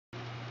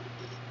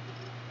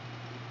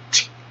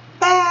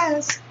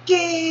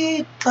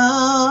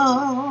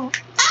basketball.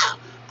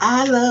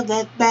 I love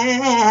that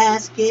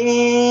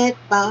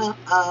basketball.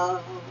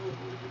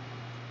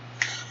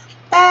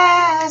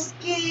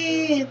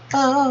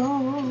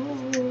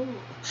 Basketball.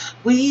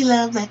 We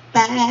love that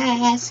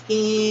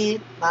basketball.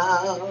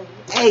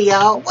 Hey,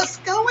 y'all, what's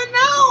going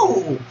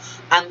on?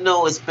 I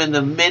know it's been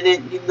a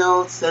minute,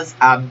 since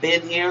I've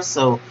been here.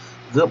 So,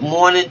 good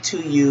morning to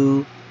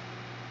you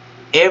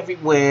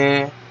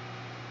everywhere,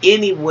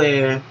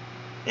 anywhere,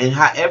 and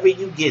however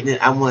you getting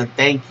it. I want to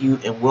thank you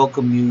and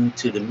welcome you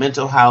to the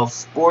Mental Health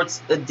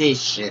Sports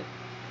Edition.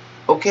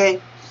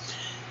 Okay?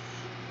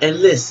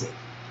 And listen,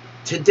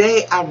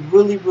 today I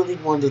really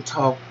wanted to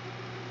talk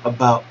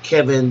about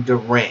Kevin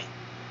Durant.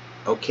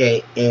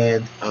 Okay?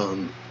 And,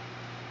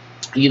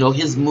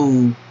 his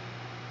move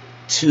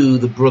to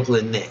the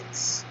Brooklyn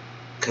Nets.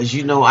 Because,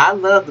 I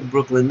love the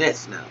Brooklyn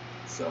Nets now.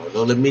 So,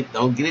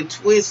 don't get it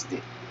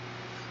twisted.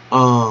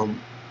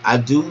 I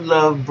do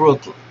love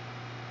Brooklyn.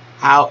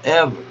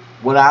 However,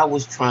 what I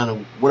was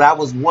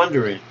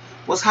wondering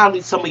was, how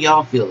did some of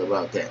y'all feel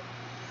about that?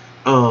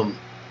 And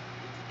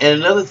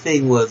another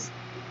thing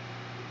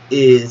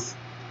is,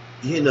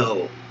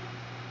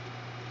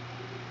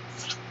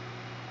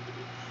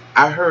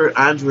 I heard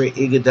Andre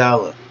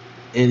Iguodala,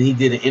 and he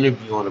did an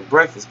interview on the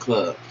Breakfast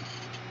Club.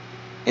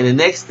 And the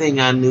next thing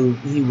I knew,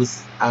 he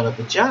was out of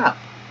a job.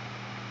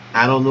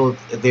 I don't know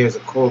if there's a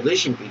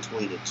correlation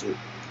between the two.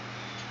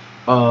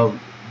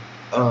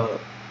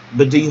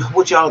 But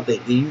what y'all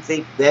think? Do you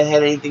think that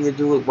had anything to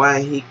do with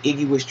why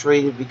Iggy was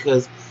traded?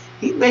 Because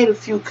he made a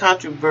few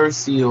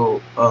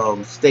controversial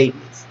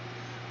statements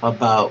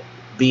about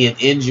being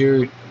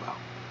injured, about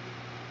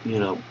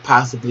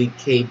possibly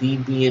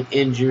KD being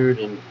injured,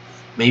 and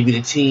maybe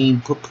the team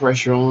put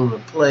pressure on him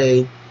to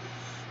play.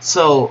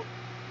 So,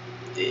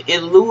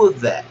 in lieu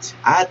of that,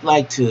 I'd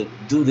like to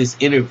read this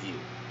interview,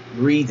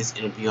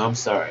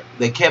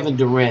 that Kevin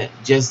Durant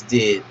just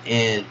did,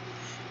 and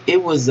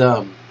it was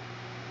done,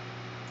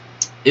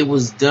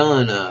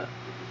 I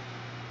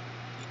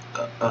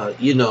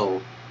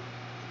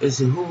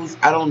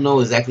don't know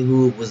exactly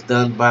who it was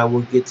done by.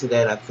 We'll get to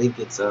that. I think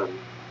it's but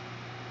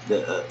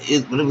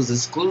it was an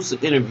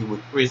exclusive interview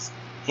with Chris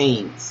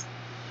Haynes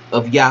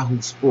of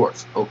Yahoo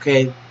Sports.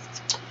 Okay,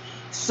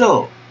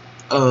 so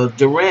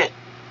Durant,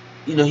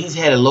 he's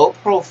had a low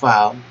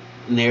profile,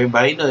 and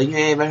everybody knows you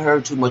haven't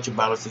heard too much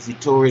about him since he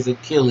tore his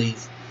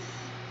Achilles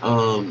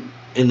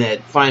in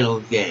that final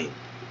game,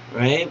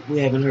 right? We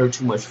haven't heard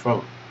too much from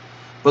him.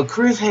 But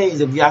Chris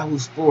Haynes of Yahoo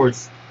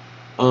Sports,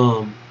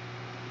 was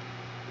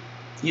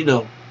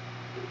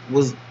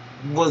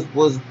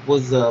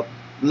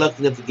lucky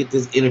enough to get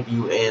this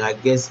interview, and I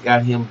guess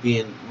got him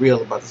being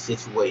real about the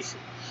situation.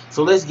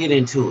 So let's get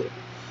into it.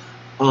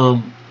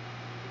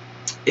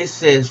 It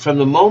says, from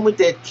the moment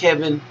that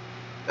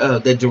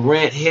that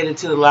Durant headed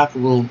to the locker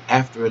room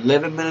after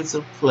 11 minutes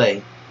of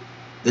play,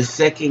 the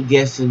second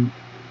guessing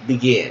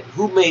began.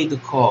 Who made the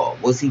call?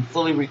 Was he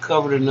fully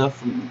recovered enough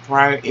from the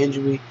prior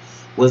injury?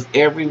 Was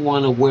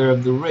everyone aware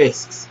of the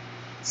risks?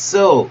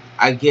 So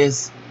I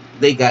guess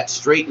they got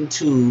straight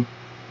into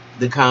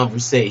the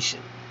conversation.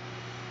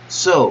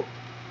 So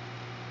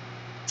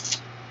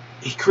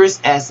Chris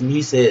asked him,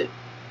 he said,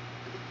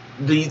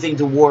 do you think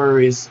the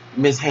Warriors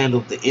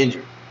mishandled the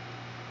injury?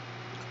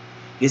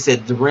 He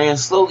said Durant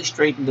slowly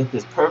straightened up,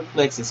 his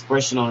perplexed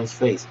expression on his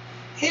face.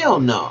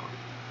 Hell no.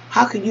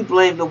 How can you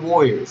blame the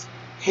Warriors?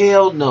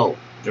 Hell no,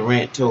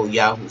 Durant told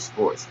Yahoo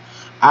Sports.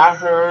 I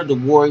heard the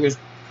Warriors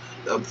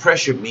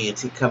pressured me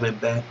into coming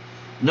back.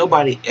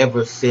 Nobody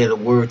ever said a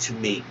word to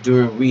me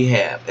during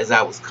rehab as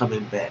I was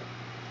coming back.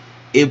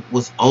 It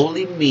was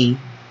only me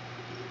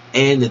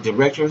and the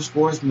director of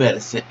sports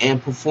medicine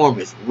and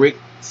performance, Rick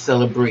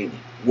Celebrini,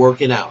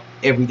 working out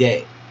every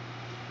day.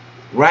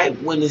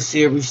 Right when the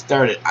series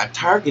started, I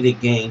targeted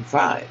Game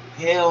 5.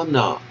 Hell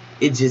no.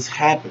 It just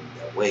happened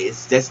that way.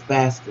 That's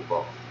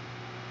basketball.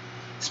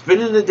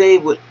 Spending the day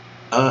in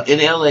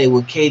LA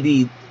with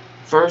KD,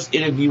 first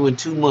interview in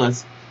 2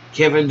 months,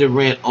 Kevin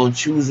Durant on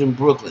choosing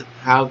Brooklyn,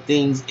 how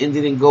things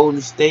ended in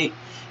Golden State,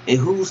 and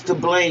who's to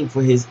blame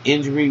for his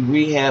injury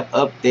rehab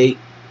update,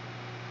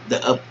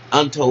 the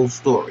untold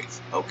stories.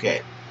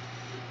 Okay.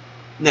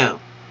 Now,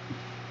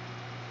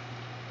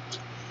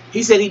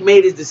 he said he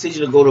made his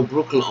decision to go to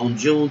Brooklyn on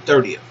June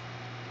 30th,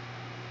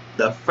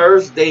 the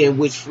first day in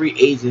which free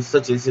agents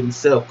such as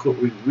himself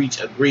could reach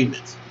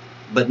agreements,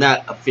 but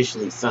not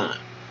officially sign.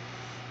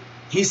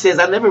 He says,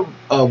 I never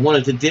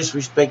wanted to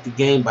disrespect the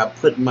game by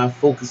putting my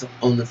focus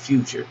on the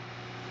future.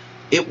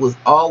 It was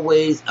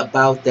always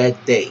about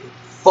that day,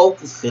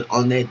 focusing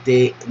on that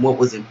day and what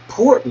was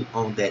important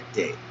on that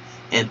day.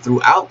 And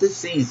throughout the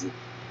season,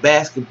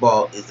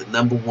 basketball is the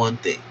number one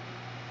thing.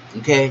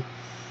 Okay?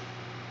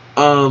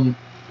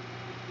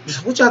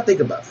 What y'all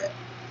think about that?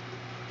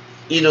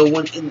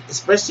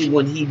 Especially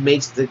when he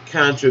makes the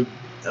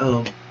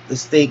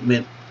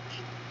statement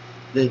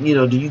that,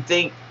 do you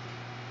think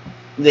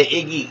that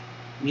Iggy,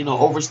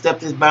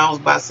 overstepped his bounds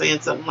by saying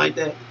something like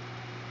that?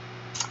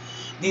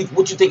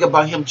 What you think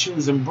about him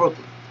choosing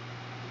Brooklyn?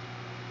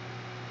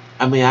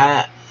 I mean,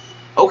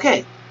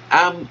 Okay,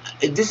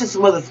 this is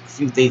some other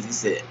few things he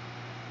said.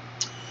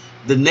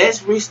 The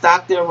Nets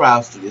restocked their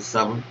roster this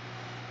summer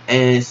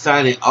and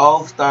signed an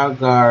all-star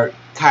guard,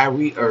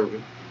 Kyrie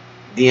Irving,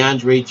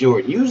 DeAndre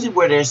Jordan. Usually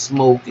where there's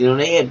smoke,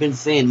 they had been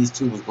saying these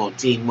two was going to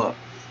team up,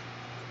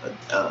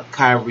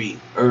 Kyrie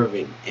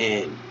Irving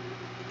and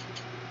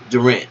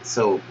Durant.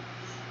 So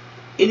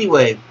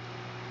anyway,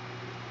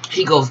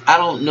 he goes, I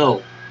don't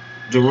know,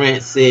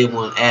 Durant said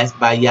when asked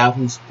by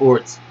Yahoo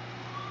Sports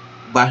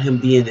about him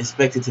being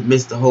expected to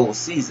miss the whole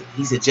season.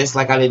 He said, just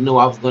like I didn't know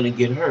I was going to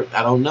get hurt.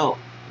 I don't know.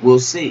 We'll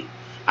see.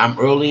 I'm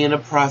early in the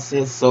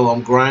process, so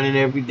I'm grinding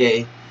every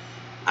day.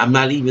 I'm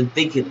not even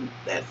thinking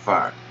that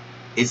far.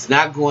 It's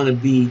not going to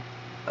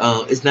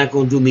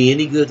do me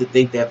any good to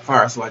think that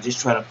far, so I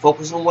just try to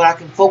focus on what I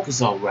can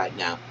focus on right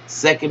now,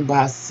 second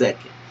by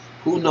second.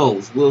 Who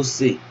knows? We'll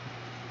see.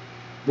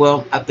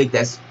 Well, I think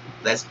that's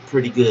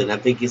pretty good. I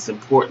think it's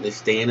important to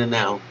stay in the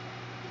now,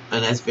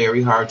 and that's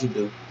very hard to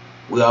do.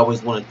 We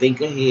always want to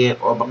think ahead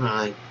or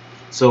behind,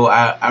 so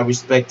I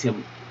respect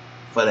him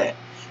for that.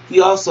 He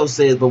also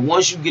says, but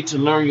once you get to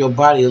learn your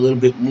body a little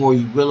bit more,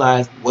 you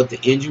realize what the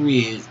injury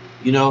is.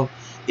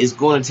 It's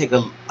going to take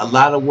a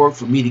lot of work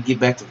for me to get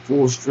back to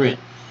full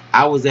strength.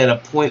 I was at a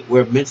point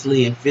where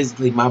mentally and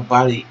physically my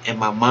body and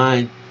my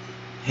mind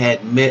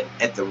had met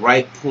at the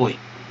right point.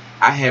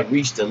 I had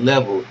reached a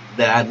level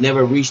that I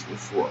never reached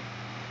before.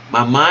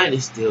 My mind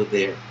is still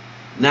there.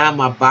 Now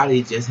my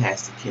body just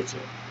has to catch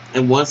up.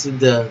 And once it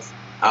does,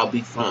 I'll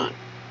be fine.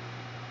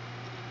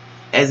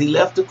 As he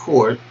left the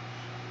court,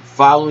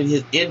 following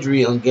his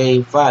injury on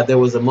Game 5, there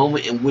was a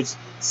moment in which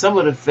some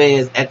of the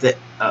fans at the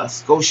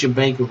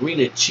Scotiabank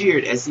Arena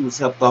cheered as he was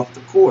helped off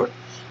the court.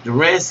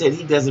 Durant said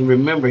he doesn't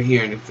remember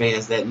hearing the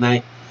fans that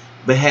night,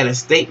 but had a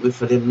statement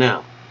for them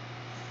now.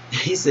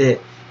 He said,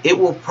 it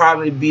will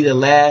probably be the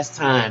last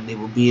time they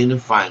will be in the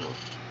finals.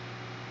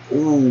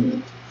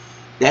 Ooh,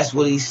 that's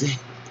what he said.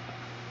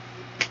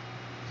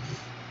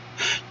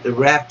 The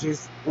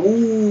Raptors.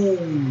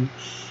 Ooh.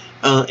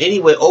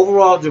 Anyway,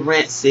 overall,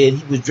 Durant said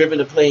he was driven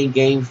to play in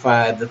Game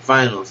 5, the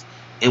finals,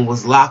 and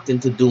was locked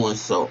into doing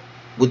so,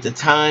 with the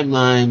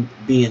timeline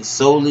being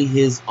solely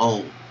his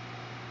own.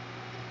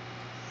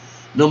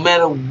 No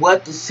matter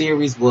what the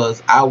series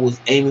was, I was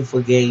aiming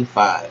for Game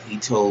 5, he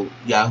told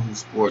Yahoo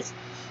Sports.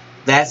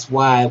 That's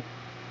why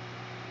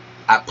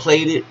I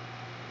played it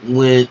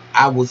when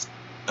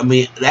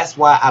that's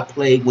why I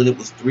played when it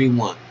was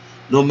 3-1.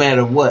 No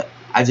matter what,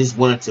 I just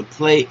wanted to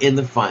play in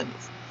the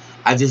finals.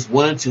 I just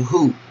wanted to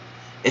hoop,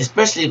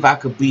 especially if I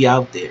could be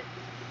out there.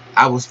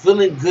 I was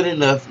feeling good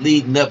enough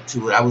leading up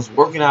to it. I was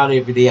working out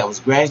every day. I was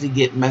gradually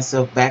getting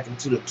myself back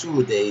into the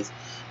two-a-days.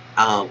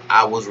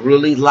 I was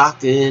really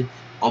locked in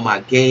on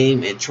my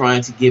game and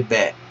trying to get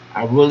back.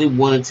 I really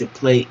wanted to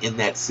play in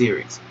that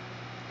series.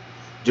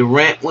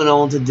 Durant went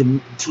on to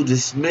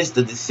dismiss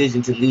the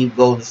decision to leave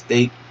Golden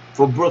State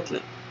for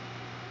Brooklyn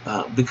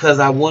because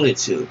I wanted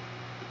to.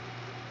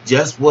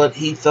 Just what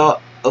he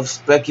thought of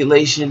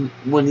speculation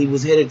when he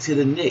was headed to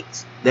the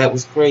Knicks. That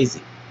was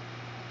crazy.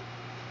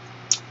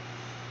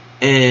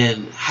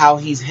 And how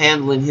he's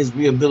handling his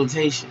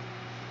rehabilitation.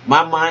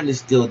 My mind is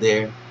still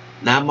there.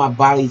 Now my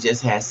body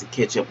just has to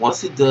catch up.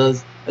 Once it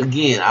does,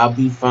 again, I'll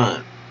be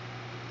fine.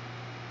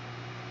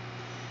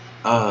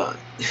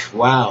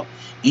 Wow.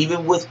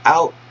 Even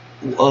without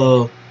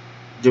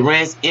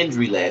Durant's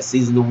injury last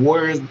season, the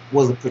Warriors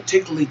was a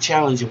particularly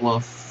challenging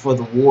one for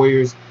the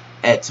Warriors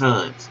at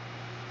times.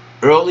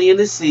 Early in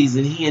the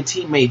season, he and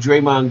teammate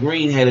Draymond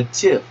Green had a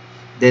tiff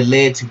that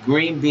led to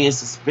Green being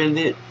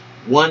suspended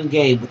one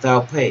game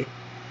without pay.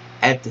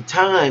 At the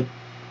time,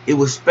 it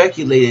was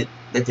speculated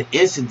that the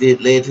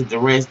incident led to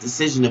Durant's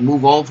decision to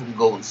move on from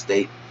Golden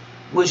State,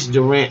 which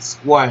Durant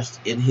squashed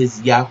in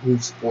his Yahoo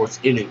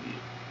Sports interview.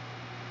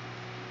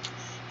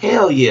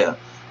 Hell yeah,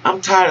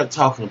 I'm tired of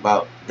talking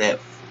about that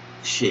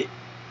shit.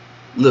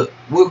 Look,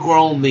 we're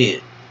grown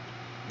men,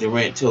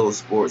 Durant told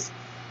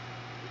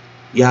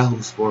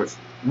Yahoo Sports.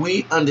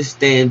 We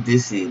understand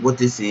what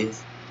this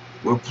is.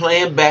 We're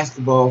playing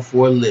basketball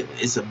for a living.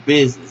 It's a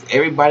business.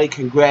 Everybody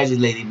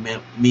congratulated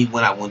me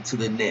when I went to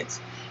the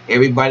Nets.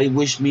 Everybody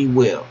wished me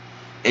well.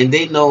 And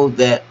they know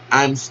that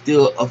I'm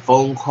still a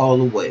phone call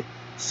away.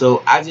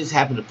 So I just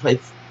happen to play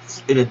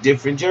in a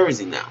different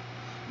jersey now.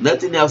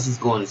 Nothing else is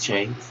going to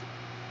change.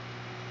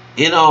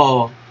 In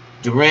all,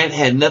 Durant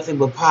had nothing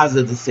but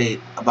positive to say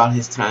about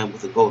his time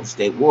with the Golden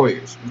State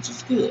Warriors, which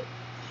is good.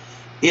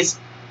 It's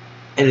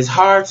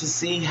hard to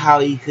see how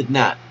he could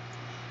not.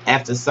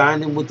 After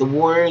signing with the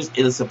Warriors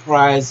in a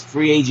surprise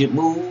free agent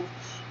move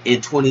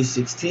in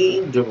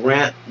 2016,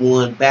 Durant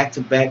won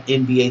back-to-back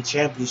NBA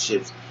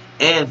championships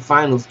and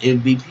finals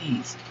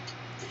MVPs.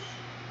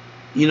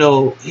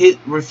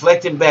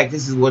 Reflecting back,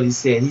 this is what he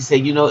said. He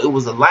said, it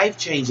was a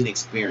life-changing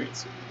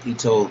experience, he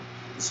told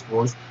the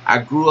Sports. I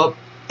grew up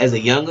as a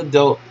young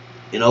adult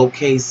in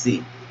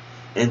OKC,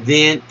 and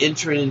then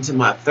entering into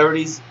my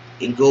 30s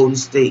in Golden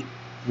State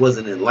was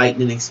an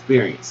enlightening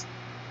experience.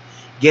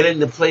 Getting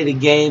to play the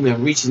game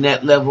and reaching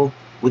that level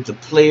with the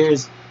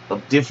players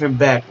of different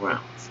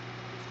backgrounds.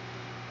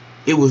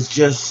 It was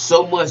just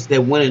so much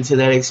that went into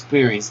that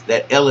experience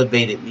that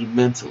elevated me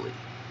mentally,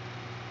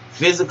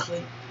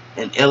 physically,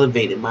 and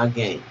elevated my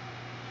game.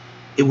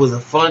 It was a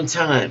fun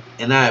time,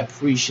 and I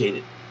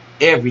appreciated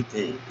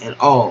everything and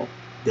all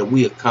that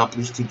we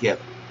accomplished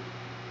together.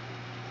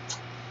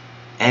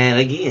 And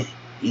again,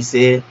 he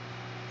said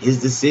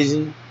his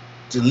decision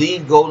to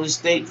leave Golden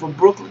State for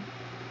Brooklyn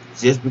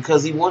just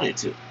because he wanted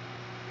to.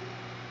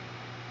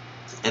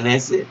 And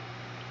that's it.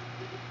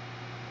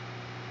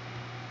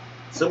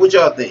 So what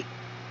y'all think?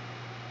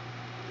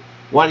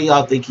 Why do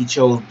y'all think he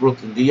chose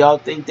Brooklyn? Do y'all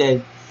think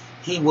that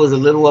he was a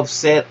little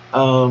upset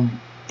and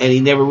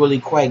he never really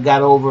quite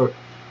got over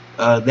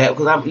that?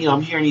 Because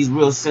I'm hearing he's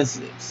real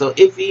sensitive. So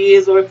if he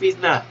is or if he's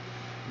not,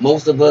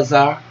 most of us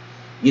are.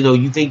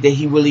 You think that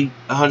he really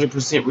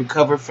 100%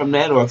 recovered from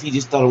that, or if he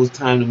just thought it was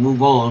time to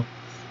move on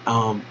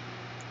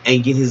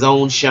and get his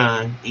own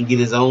shine and get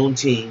his own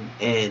team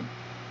and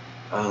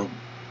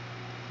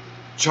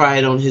try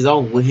it on his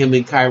own with him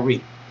and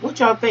Kyrie. What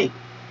y'all think?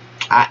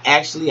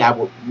 I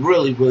would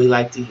really, really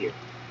like to hear.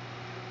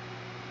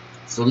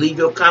 So leave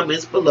your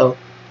comments below.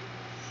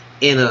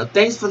 And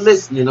thanks for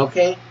listening,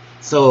 okay?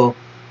 So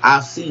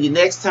I'll see you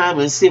next time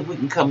and see if we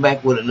can come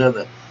back with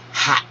another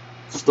hot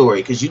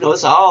story. Because,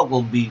 it's all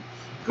going to be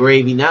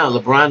gravy now.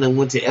 LeBron then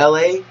went to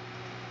L.A.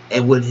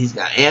 and when he's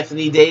got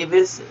Anthony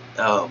Davis.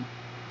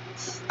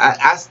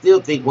 I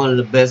still think one of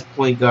the best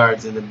point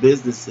guards in the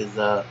business is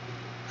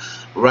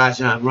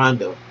Rajon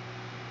Rondo.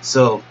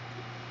 So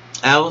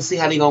I don't see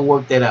how they're going to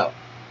work that out.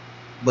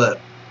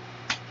 But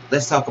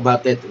let's talk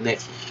about that the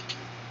next one.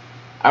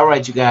 All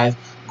right, you guys.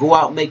 Go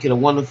out and make it a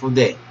wonderful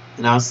day.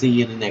 And I'll see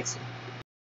you in the next one.